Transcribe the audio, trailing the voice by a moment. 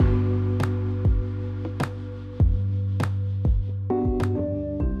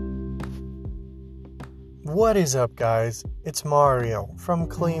What is up, guys? It's Mario from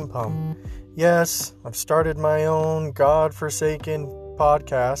Clean Pump. Yes, I've started my own godforsaken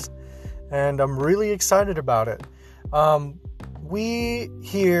podcast, and I'm really excited about it. We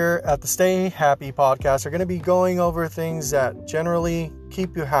here at the Stay Happy podcast are going to be going over things that generally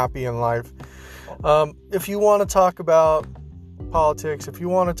keep you happy in life. If you want to talk about politics, if you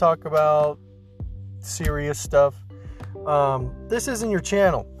want to talk about serious stuff, this isn't your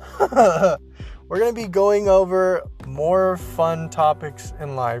channel. We're going to be going over more fun topics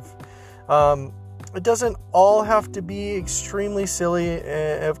in life. It doesn't all have to be extremely silly.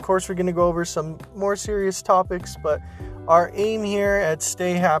 Of course, we're going to go over some more serious topics, but our aim here at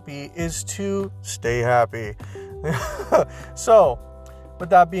Stay Happy is to stay happy. So, with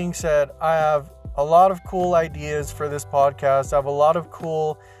that being said, I have a lot of cool ideas for this podcast. I have a lot of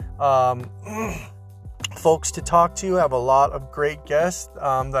cool folks to talk to. I have a lot of great guests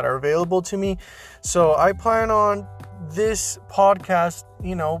that are available to me. So I plan on this podcast,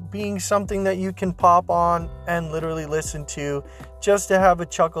 being something that you can pop on and literally listen to just to have a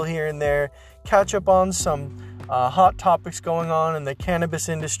chuckle here and there, catch up on some hot topics going on in the cannabis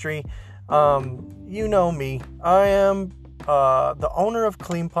industry. You know me. I am the owner of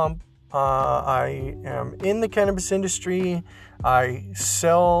Clean Pump. I am in the cannabis industry. I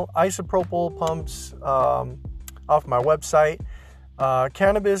sell isopropyl pumps off my website.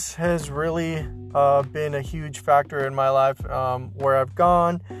 Cannabis has really been a huge factor in my life, where I've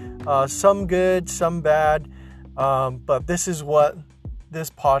gone, some good, some bad, but this is what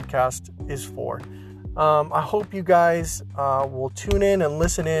this podcast is for. I hope you guys will tune in and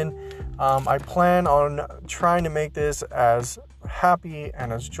listen in. I plan on trying to make this as happy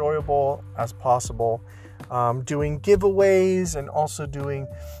and as enjoyable as possible, doing giveaways and also doing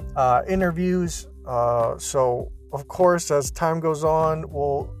interviews. So of course, as time goes on,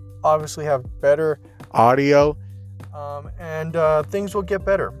 we'll obviously have better audio, and things will get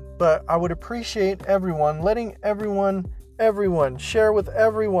better. But I would appreciate everyone letting everyone share with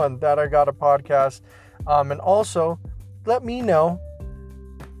everyone that I got a podcast, and also let me know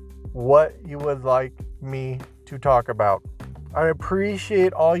what you would like me to talk about. I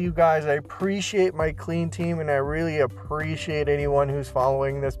appreciate all you guys. I appreciate my clean team, and I really appreciate anyone who's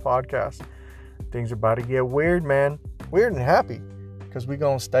following this podcast. Things are about to get weird, man. Weird and happy, because we're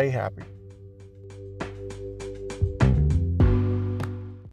going to stay happy.